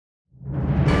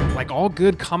Like all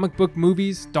good comic book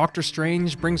movies, Doctor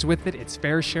Strange brings with it its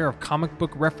fair share of comic book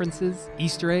references,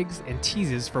 Easter eggs, and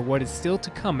teases for what is still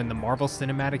to come in the Marvel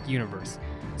Cinematic Universe.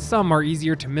 Some are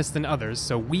easier to miss than others,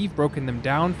 so we've broken them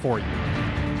down for you.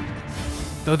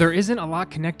 Though there isn't a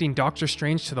lot connecting Doctor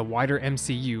Strange to the wider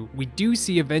MCU, we do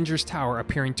see Avengers Tower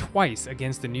appearing twice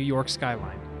against the New York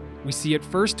skyline. We see it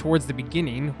first towards the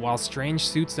beginning, while Strange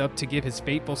suits up to give his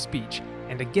fateful speech,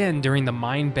 and again during the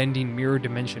mind-bending mirror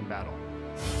dimension battle.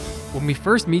 When we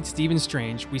first meet Stephen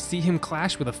Strange, we see him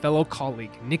clash with a fellow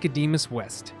colleague, Nicodemus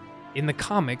West. In the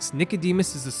comics,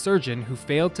 Nicodemus is a surgeon who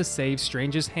failed to save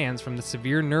Strange's hands from the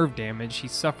severe nerve damage he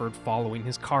suffered following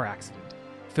his car accident.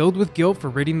 Filled with guilt for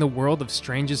ridding the world of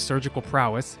Strange's surgical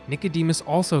prowess, Nicodemus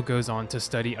also goes on to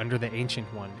study under the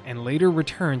Ancient One, and later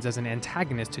returns as an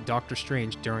antagonist to Doctor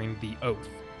Strange during The Oath.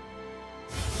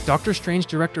 Doctor Strange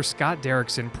director Scott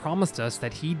Derrickson promised us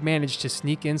that he'd managed to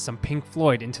sneak in some Pink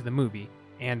Floyd into the movie,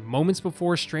 and moments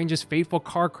before Strange's fateful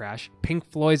car crash, Pink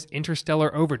Floyd's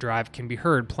Interstellar Overdrive can be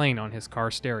heard playing on his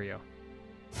car stereo.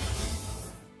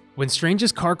 When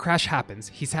Strange's car crash happens,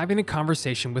 he's having a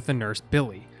conversation with the nurse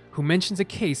Billy, who mentions a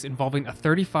case involving a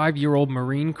 35-year-old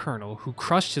Marine colonel who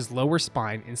crushed his lower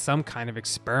spine in some kind of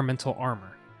experimental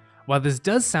armor. While this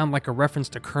does sound like a reference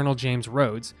to Colonel James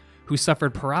Rhodes, who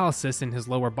suffered paralysis in his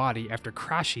lower body after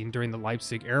crashing during the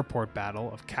Leipzig airport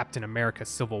battle of Captain America: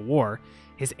 Civil War,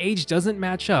 his age doesn't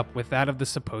match up with that of the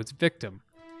supposed victim.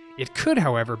 It could,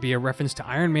 however, be a reference to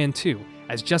Iron Man 2,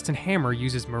 as Justin Hammer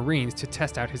uses Marines to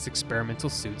test out his experimental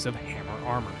suits of Hammer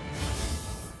armor.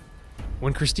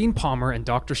 When Christine Palmer and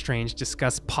Doctor Strange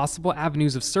discuss possible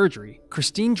avenues of surgery,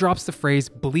 Christine drops the phrase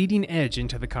bleeding edge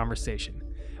into the conversation.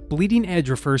 Bleeding edge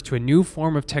refers to a new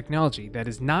form of technology that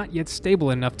is not yet stable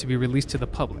enough to be released to the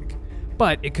public,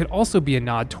 but it could also be a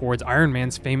nod towards Iron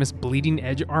Man's famous bleeding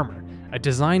edge armor, a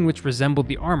design which resembled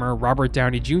the armor Robert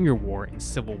Downey Jr. wore in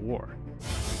Civil War.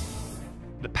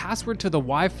 The password to the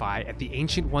Wi-Fi at the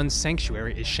Ancient One's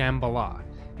sanctuary is Shambhala.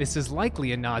 This is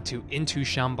likely a nod to Into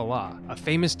Shambhala, a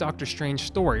famous Doctor Strange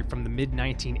story from the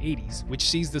mid-1980s, which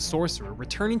sees the sorcerer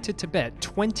returning to Tibet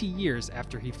 20 years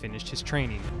after he finished his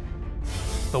training.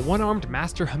 The one-armed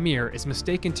Master Hamir is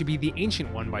mistaken to be the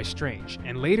Ancient One by Strange,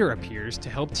 and later appears to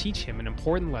help teach him an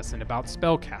important lesson about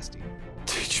spellcasting.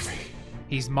 Teach me.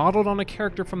 He's modeled on a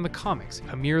character from the comics,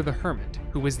 Hamir the Hermit,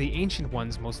 who was the Ancient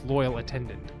One's most loyal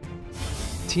attendant.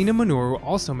 Tina Minoru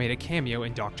also made a cameo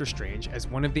in Doctor Strange as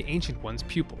one of the Ancient One's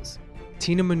pupils.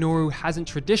 Tina Minoru hasn't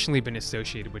traditionally been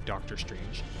associated with Doctor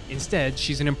Strange. Instead,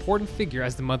 she's an important figure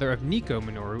as the mother of Nico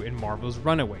Minoru in Marvel's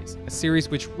Runaways, a series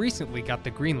which recently got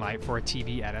the green light for a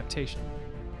TV adaptation.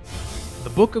 The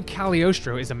Book of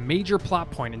Cagliostro is a major plot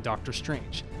point in Doctor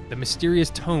Strange, the mysterious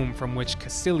tome from which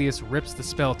Caecilius rips the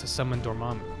spell to summon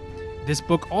Dormammu. This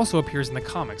book also appears in the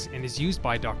comics and is used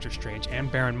by Doctor Strange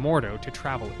and Baron Mordo to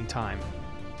travel in time.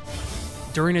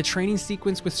 During a training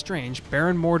sequence with Strange,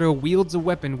 Baron Mordo wields a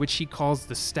weapon which he calls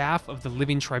the Staff of the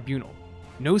Living Tribunal.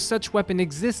 No such weapon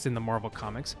exists in the Marvel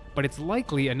Comics, but it's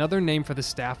likely another name for the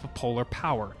Staff of Polar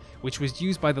Power, which was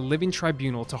used by the Living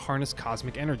Tribunal to harness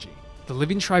cosmic energy. The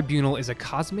Living Tribunal is a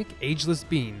cosmic, ageless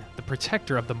being, the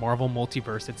protector of the Marvel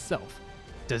multiverse itself.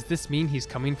 Does this mean he's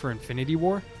coming for Infinity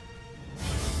War?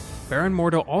 Baron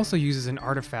Mordo also uses an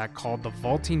artifact called the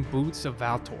Vaulting Boots of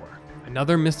Valtor,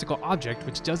 another mystical object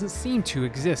which doesn't seem to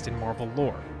exist in Marvel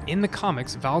lore. In the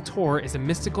comics, Valtor is a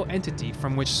mystical entity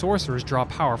from which sorcerers draw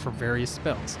power for various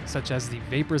spells, such as the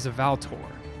Vapors of Valtor.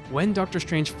 When Doctor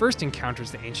Strange first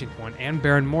encounters the Ancient One and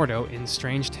Baron Mordo in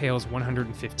Strange Tales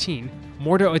 115,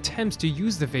 Mordo attempts to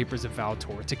use the Vapors of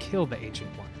Valtor to kill the Ancient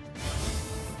One.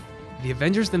 The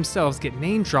Avengers themselves get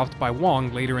name-dropped by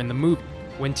Wong later in the movie.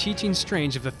 When teaching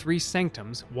Strange of the Three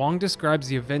Sanctums, Wong describes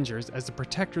the Avengers as the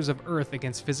protectors of Earth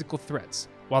against physical threats,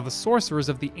 while the sorcerers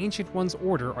of the Ancient One's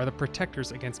order are the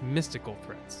protectors against mystical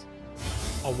threats.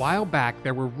 A while back,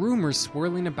 there were rumors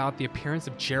swirling about the appearance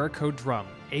of Jericho Drumm,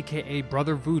 aka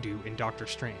Brother Voodoo, in Doctor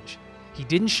Strange. He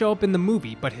didn't show up in the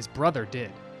movie, but his brother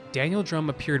did. Daniel Drumm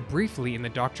appeared briefly in the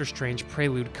Doctor Strange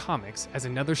Prelude comics as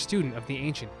another student of the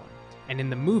Ancient One. And in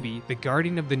the movie, the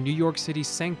guardian of the New York City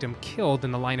sanctum killed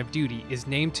in the line of duty is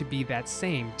named to be that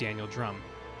same Daniel Drumm.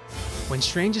 When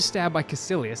Strange is stabbed by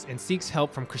Caecilius and seeks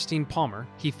help from Christine Palmer,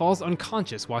 he falls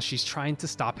unconscious while she's trying to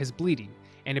stop his bleeding,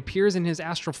 and appears in his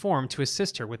astral form to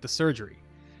assist her with the surgery.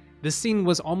 This scene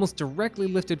was almost directly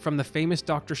lifted from the famous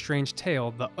Doctor Strange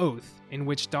tale, The Oath, in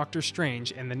which Doctor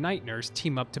Strange and the Night Nurse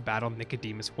team up to battle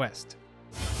Nicodemus West.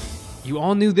 You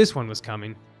all knew this one was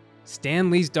coming. Stan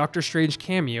Lee's Doctor Strange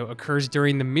cameo occurs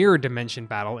during the Mirror Dimension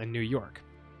battle in New York.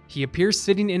 He appears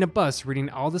sitting in a bus reading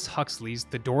Aldous Huxley's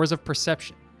The Doors of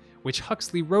Perception, which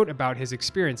Huxley wrote about his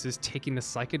experiences taking the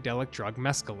psychedelic drug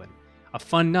mescaline, a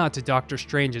fun nod to Doctor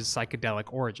Strange's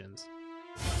psychedelic origins.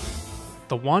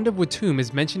 The Wand of Watoomb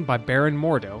is mentioned by Baron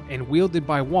Mordo and wielded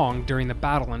by Wong during the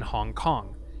battle in Hong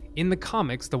Kong. In the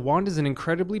comics, the wand is an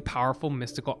incredibly powerful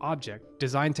mystical object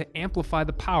designed to amplify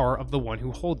the power of the one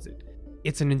who holds it.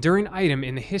 It's an enduring item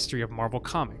in the history of Marvel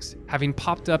Comics, having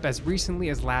popped up as recently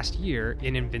as last year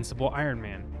in Invincible Iron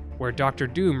Man, where Doctor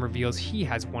Doom reveals he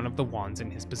has one of the wands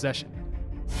in his possession.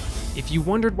 If you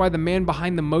wondered why the man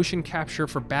behind the motion capture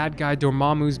for bad guy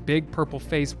Dormammu's big purple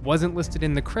face wasn't listed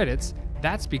in the credits,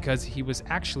 that's because he was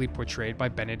actually portrayed by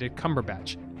Benedict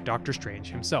Cumberbatch, Doctor Strange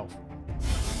himself.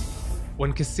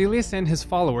 When Caecilius and his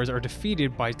followers are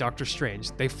defeated by Doctor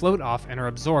Strange, they float off and are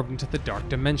absorbed into the Dark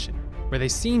Dimension, where they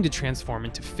seem to transform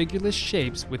into figureless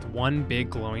shapes with one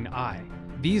big glowing eye.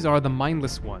 These are the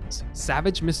Mindless Ones,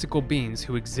 savage mystical beings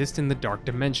who exist in the Dark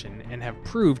Dimension and have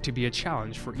proved to be a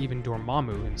challenge for even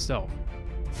Dormammu himself.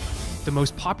 The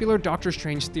most popular Doctor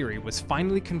Strange theory was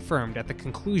finally confirmed at the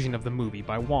conclusion of the movie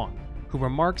by Wong, who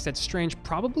remarks that Strange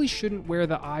probably shouldn't wear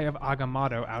the Eye of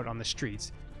Agamotto out on the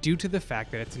streets due to the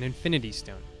fact that it's an Infinity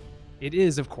Stone. It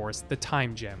is, of course, the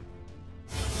Time Gem.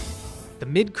 The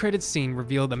mid-credits scene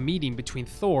revealed a meeting between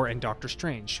Thor and Doctor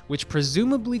Strange, which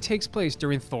presumably takes place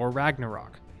during Thor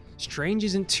Ragnarok. Strange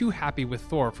isn't too happy with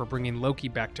Thor for bringing Loki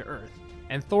back to Earth,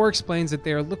 and Thor explains that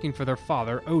they are looking for their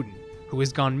father, Odin, who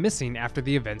has gone missing after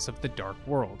the events of the Dark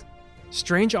World.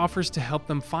 Strange offers to help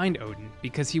them find Odin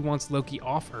because he wants Loki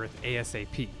off Earth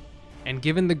ASAP. And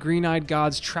given the Green-Eyed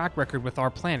God's track record with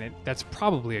our planet, that's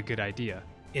probably a good idea.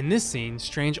 In this scene,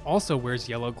 Strange also wears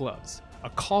yellow gloves, a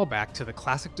callback to the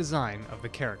classic design of the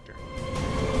character.